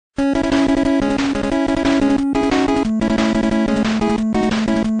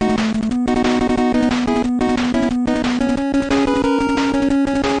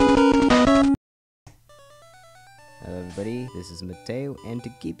is Mateo, and to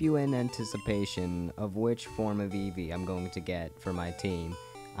keep you in anticipation of which form of Eevee I'm going to get for my team,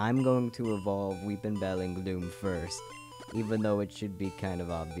 I'm going to evolve Weepin' Bell and Gloom first, even though it should be kind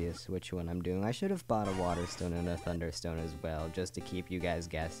of obvious which one I'm doing. I should have bought a Water Stone and a Thunderstone as well, just to keep you guys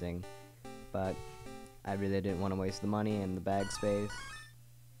guessing, but I really didn't want to waste the money and the bag space.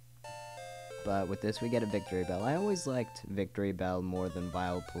 But with this we get a Victory Bell. I always liked Victory Bell more than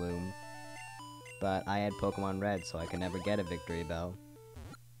Vileplume, but I had Pokemon Red, so I could never get a Victory Bell.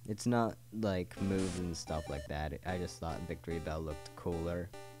 It's not like moves and stuff like that, I just thought Victory Bell looked cooler.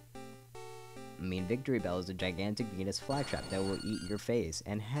 I mean, Victory Bell is a gigantic Venus flytrap that will eat your face,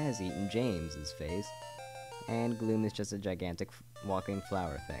 and has eaten James's face. And Gloom is just a gigantic walking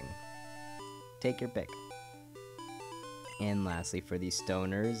flower thing. Take your pick. And lastly, for these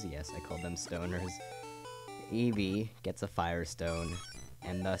stoners, yes, I call them stoners, Eevee gets a Firestone,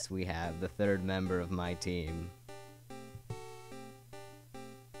 and thus we have the third member of my team.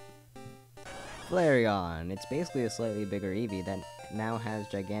 Flareon! It's basically a slightly bigger Eevee that now has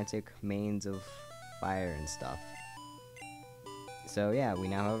gigantic manes of fire and stuff. So yeah, we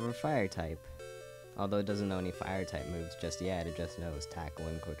now have a fire type. Although it doesn't know any fire type moves just yet, it just knows Tackle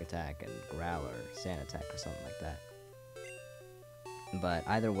and Quick Attack and Growl or Sand Attack or something like that. But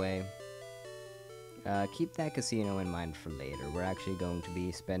either way, keep that casino in mind for later. We're actually going to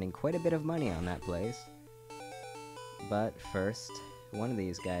be spending quite a bit of money on that place. But first, one of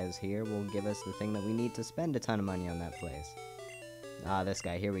these guys here will give us the thing that we need to spend a ton of money on that place. Ah, this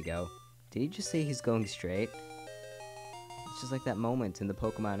guy, here we go. Did he just say he's going straight? It's just like that moment in the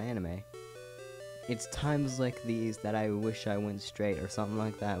Pokemon anime. It's times like these that I wish I went straight, or something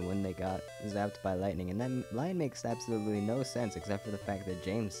like that, when they got zapped by lightning. And that line makes absolutely no sense, except for the fact that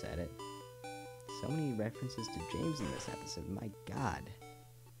James said it. So many references to James in this episode, my god.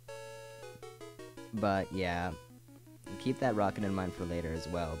 But yeah, keep that rocket in mind for later as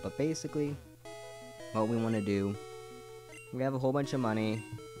well. But basically, what we want to do, we have a whole bunch of money,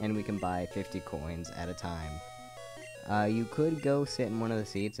 and we can buy 50 coins at a time. You could go sit in one of the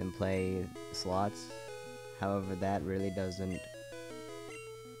seats and play slots, however that really doesn't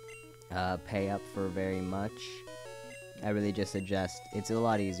pay up for very much. I really just suggest, it's a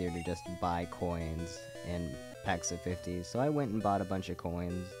lot easier to just buy coins and packs of 50s, so I went and bought a bunch of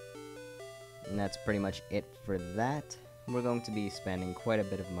coins, and that's pretty much it for that. We're going to be spending quite a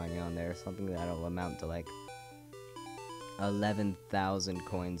bit of money on there, something that'll amount to like 11,000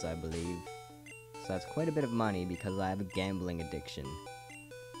 coins, I believe. So that's quite a bit of money because I have a gambling addiction.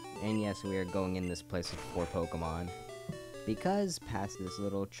 And yes, we are going in this place with 4 Pokemon. Because past this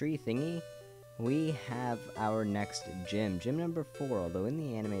little tree thingy, we have our next gym. Gym number 4, although in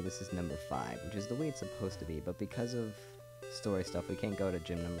the anime this is number 5, which is the way it's supposed to be. But because of story stuff, we can't go to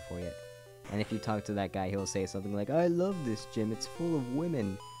gym number 4 yet. And if you talk to that guy, he'll say something like, I love this gym, it's full of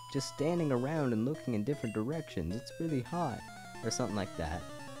women, just standing around and looking in different directions, it's really hot. Or something like that.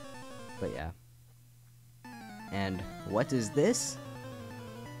 But yeah. And what is this?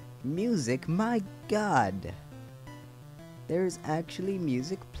 Music, my god! There's actually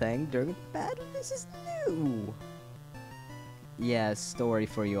music playing during a battle? This is new! Yeah, story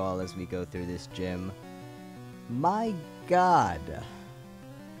for you all as we go through this gym. My god!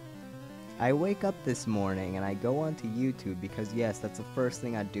 I wake up this morning and I go onto YouTube because yes, that's the first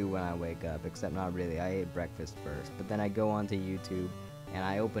thing I do when I wake up, except not really, I ate breakfast first. But then I go onto YouTube and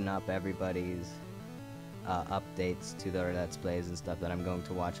I open up everybody's updates to their Let's Plays and stuff that I'm going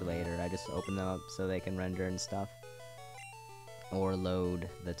to watch later. I just open them up so they can render and stuff. Or load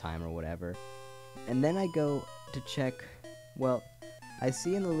the time or whatever. And then I go to check, well, I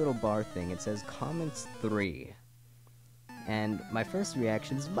see in the little bar thing, it says comments 3. And my first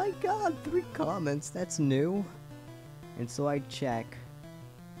reaction is, my god, 3 comments, that's new. And so I check.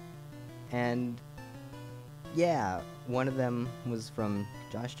 And yeah, one of them was from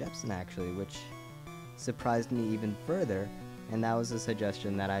Josh Jepson actually, which surprised me even further, and that was a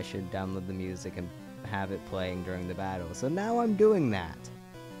suggestion that I should download the music and have it playing during the battle. So now I'm doing that,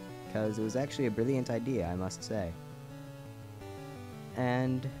 because it was actually a brilliant idea, I must say.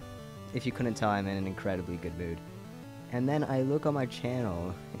 And if you couldn't tell, I'm in an incredibly good mood. And then I look on my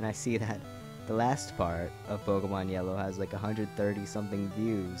channel, and I see that the last part of Pokemon Yellow has like 130 something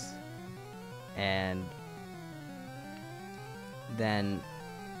views. And then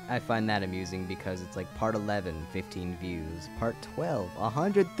I find that amusing because it's like part 11, 15 views, part 12,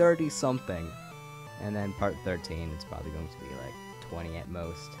 130 something, and then part 13, it's probably going to be like 20 at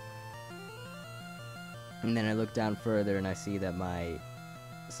most. And then I look down further and I see that my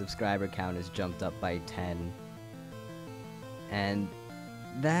subscriber count has jumped up by 10, and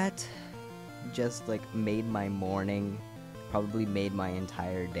that just like made my morning probably made my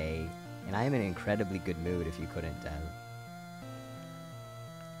entire day, and I am in an incredibly good mood if you couldn't tell.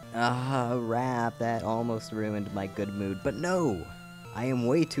 Ah, rap, that almost ruined my good mood, but no! I am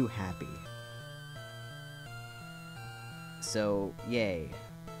way too happy. So, yay.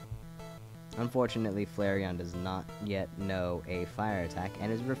 Unfortunately, Flareon does not yet know a fire attack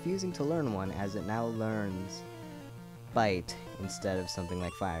and is refusing to learn one as it now learns Bite instead of something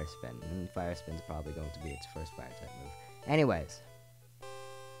like Fire Spin. And Fire Spin's probably going to be its first fire type move. Anyways.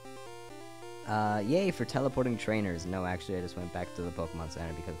 Yay for teleporting trainers. No, actually, I just went back to the Pokemon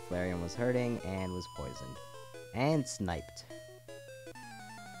Center because Flareon was hurting and was poisoned. And sniped.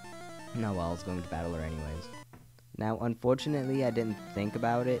 No, well, I was going to battle her anyways. Now, unfortunately, I didn't think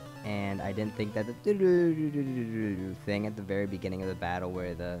about it, and I didn't think that the thing at the very beginning of the battle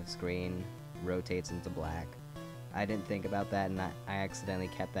where the screen rotates into black, I didn't think about that, and I accidentally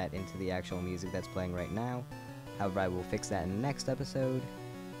kept that into the actual music that's playing right now. However, I will fix that in the next episode.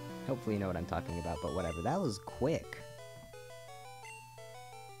 Hopefully you know what I'm talking about, but whatever. That was quick.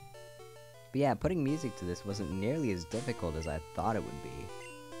 But yeah, putting music to this wasn't nearly as difficult as I thought it would be.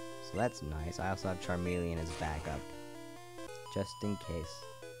 So that's nice. I also have Charmeleon as backup. Just in case.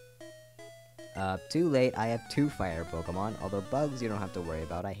 Too late, I have 2 fire Pokemon, although bugs you don't have to worry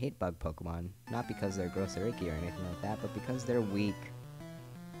about. I hate bug Pokemon. Not because they're gross or icky or anything like that, but because they're weak.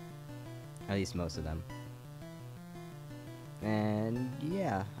 At least most of them. And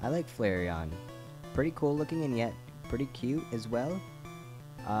yeah, I like Flareon. Pretty cool looking and yet pretty cute as well.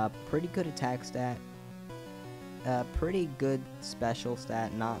 Pretty good attack stat. Pretty good special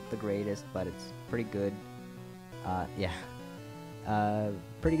stat, not the greatest, but it's pretty good. Yeah.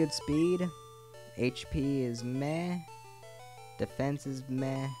 Pretty good speed. HP is meh. Defense is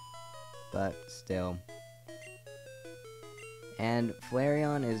meh. But still. And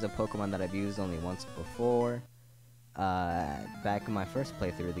Flareon is a Pokemon that I've used only once before. Back in my first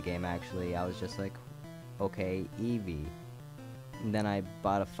playthrough of the game, actually, I was just like, okay, Eevee. And then I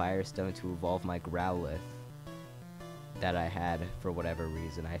bought a Firestone to evolve my Growlithe that I had for whatever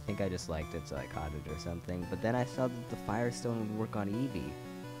reason. I think I just liked it, so I caught it or something. But then I saw that the Firestone would work on Eevee.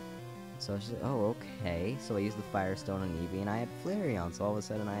 So I was just like, oh, okay. So I used the Firestone on Eevee, and I had Flareon. So all of a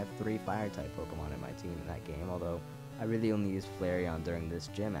sudden I have 3 Fire-type Pokemon in my team in that game. Although, I really only used Flareon during this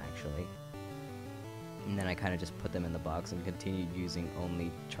gym, actually. And then I kind of just put them in the box and continued using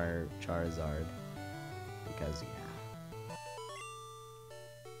only Charizard. Because,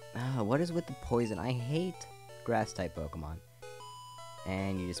 yeah. What is with the poison? I hate Grass-type Pokemon.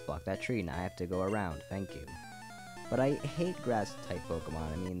 And you just block that tree. Now I have to go around. Thank you. But I hate Grass-type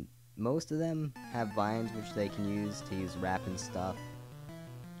Pokemon. I mean, most of them have vines which they can use to use Wrap and stuff.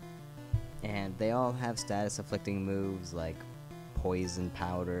 And they all have status-afflicting moves like Poison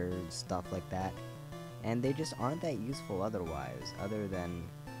Powder, stuff like that. And they just aren't that useful otherwise, other than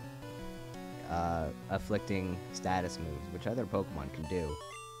afflicting status moves, which other Pokemon can do.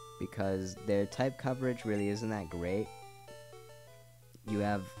 Because their type coverage really isn't that great. You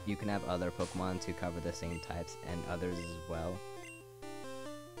can have other Pokemon to cover the same types and others as well.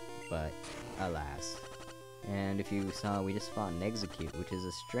 But alas. And if you saw, we just fought an Execute, which is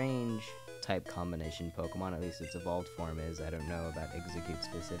a strange type combination Pokemon, at least its evolved form is. I don't know about Execute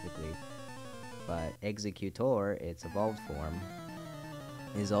specifically. But Executor, its evolved form,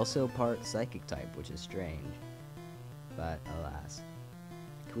 is also part Psychic type, which is strange. But alas.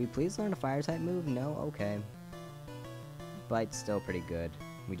 Can we please learn a Fire-type move? No? Okay. Bite's still pretty good.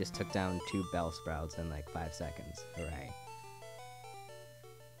 We just took down 2 Bellsprouts in like 5 seconds. Hooray.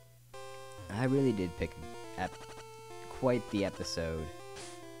 I really did pick quite the episode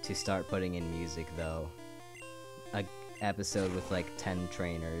to start putting in music, though. A episode with like 10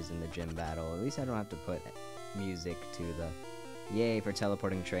 trainers in the gym battle. At least I don't have to put music to the... Yay for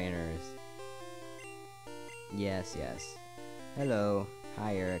teleporting trainers. Yes, yes. Hello.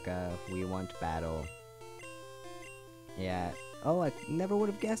 Hi, Erica. We want battle. Yeah. Oh, I never would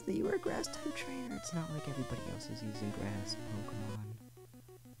have guessed that you were a Grass-type trainer. It's not like everybody else is using Grass Pokemon.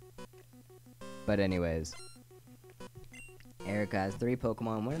 But anyways. Erica has 3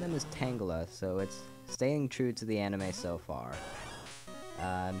 Pokemon. One of them is Tangela, so it's staying true to the anime so far.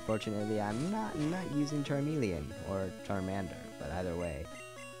 Unfortunately, I'm not using Charmeleon or Charmander, but either way.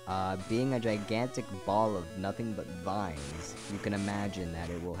 Being a gigantic ball of nothing but vines, you can imagine that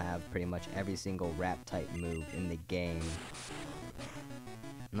it will have pretty much every single Wrap-type move in the game.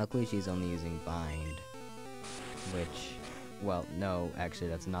 Luckily, she's only using Bind, which, well, no, actually,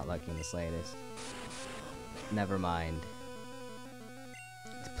 that's not lucky in the slightest. Never mind.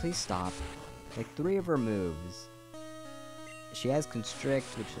 Please stop. Like, 3 of her moves. She has Constrict,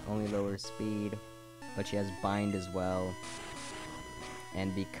 which only lowers speed. but she has bind as well.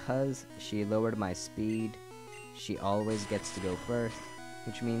 And because she lowered my speed, she always gets to go first,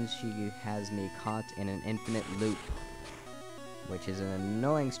 which means she has me caught in an infinite loop, which is an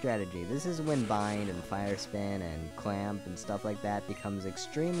annoying strategy. This is when bind and fire spin and clamp and stuff like that becomes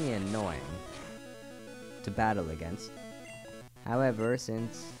extremely annoying to battle against. However,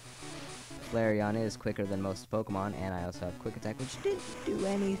 since Flareon is quicker than most Pokemon, and I also have Quick Attack, which didn't do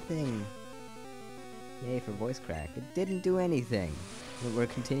anything. Yay for voice crack. It didn't do anything. But we're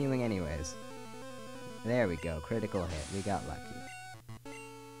continuing anyways. There we go. Critical hit. We got lucky.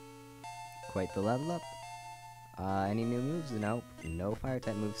 Quite the level up. Any new moves? Nope. No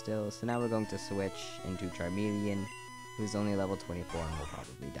fire-type moves still. So now we're going to switch into Charmeleon, who's only level 24 and will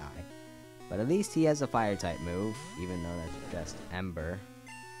probably die. But at least he has a fire-type move, even though that's just Ember.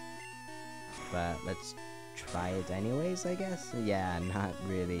 But let's try it anyways, I guess? Yeah, not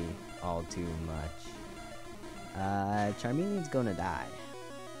really all too much. Charmeleon's gonna die.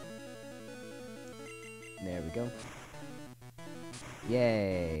 There we go.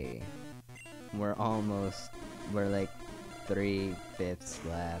 Yay! We're like 3/5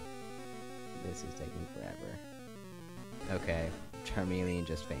 left. This is taking forever. Okay, Charmeleon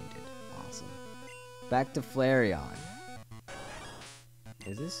just fainted. Awesome. Back to Flareon.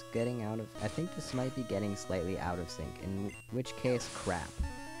 Is this getting out of... I think this might be getting slightly out of sync, in which case, crap.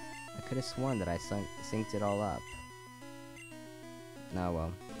 I could have sworn that I synced it all up. Oh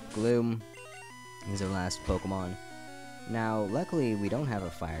well. Gloom is our last Pokemon. Now, luckily, we don't have a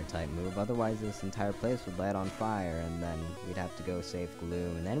fire-type move, otherwise this entire place would light on fire, and then we'd have to go save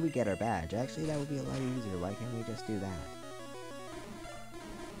Gloom, and then we'd get our badge. Actually, that would be a lot easier. Why can't we just do that?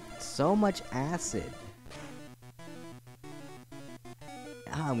 So much acid!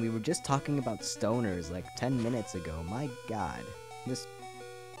 We were just talking about stoners like 10 minutes ago. My god. This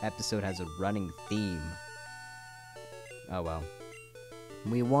episode has a running theme. Oh well.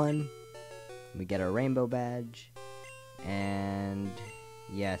 We won. We get our rainbow badge. And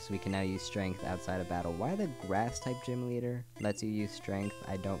yes, we can now use strength outside of battle. Why the grass type gym leader lets you use strength,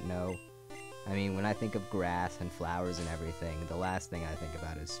 I don't know. I mean, when I think of grass and flowers and everything, the last thing I think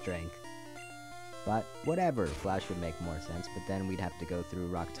about is strength. But whatever, Flash would make more sense, but then we'd have to go through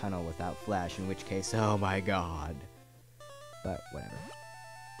Rock Tunnel without Flash, in which case, oh my god. But whatever.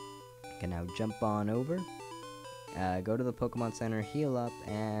 Can now jump on over, go to the Pokemon Center, heal up,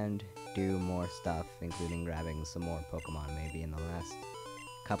 and do more stuff, including grabbing some more Pokemon maybe in the last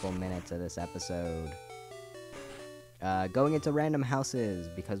couple minutes of this episode. Going into random houses,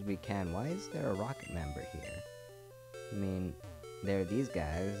 because we can. Why is there a Rocket member here? I mean, there are these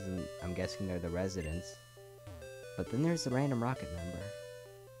guys, and I'm guessing they're the residents. But then there's the random Rocket member.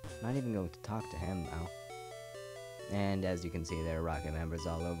 Not even going to talk to him, though. And as you can see, there are Rocket members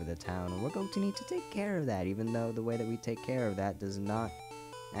all over the town, and we're going to need to take care of that, even though the way that we take care of that does not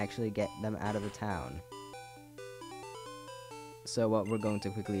actually get them out of the town. So what we're going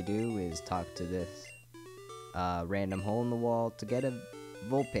to quickly do is talk to this random hole in the wall to get a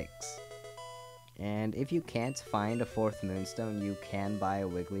Vulpix. And if you can't find a 4th Moonstone, you can buy a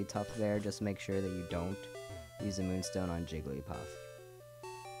Wigglytuff there. Just make sure that you don't use a Moonstone on Jigglypuff.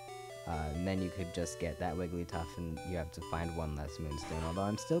 And then you could just get that Wigglytuff, and you have to find one less Moonstone. Although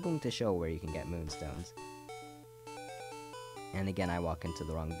I'm still going to show where you can get Moonstones. And again, I walk into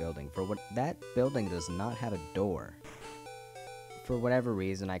the wrong building. That building does not have a door. For whatever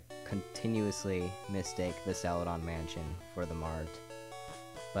reason, I continuously mistake the Celadon Mansion for the Mart.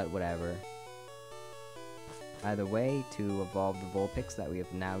 But whatever. Either way, to evolve the Vulpix that we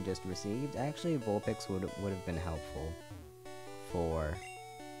have now just received, actually Vulpix would have been helpful for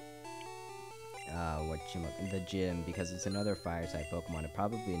the gym, because it's another fire-type Pokemon. It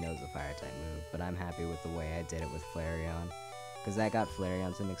probably knows a fire-type move, but I'm happy with the way I did it with Flareon, because that got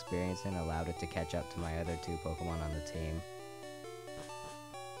Flareon some experience and allowed it to catch up to my other 2 Pokemon on the team.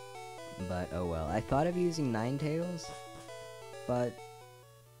 But oh well. I thought of using Ninetales, but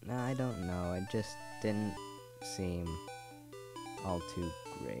I don't know. It just didn't seem all too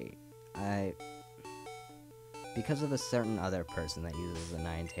great. Because of a certain other person that uses the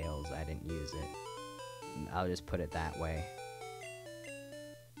Ninetales, I didn't use it. I'll just put it that way.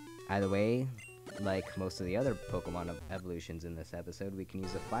 Either way, like most of the other Pokemon evolutions in this episode, we can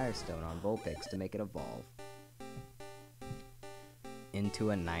use a Firestone on Vulpix to make it evolve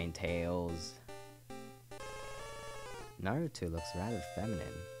into a Ninetales. Naruto looks rather feminine.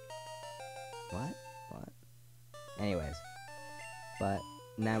 What? Anyways. But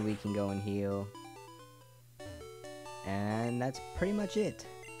now we can go and heal. And that's pretty much it.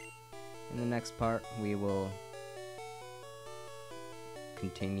 In the next part, we will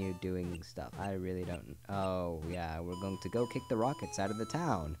continue doing stuff. I really don't. Oh, yeah, we're going to go kick the rockets out of the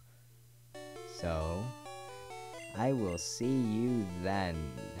town. So, I will see you then.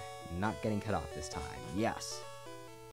 Not getting cut off this time. Yes.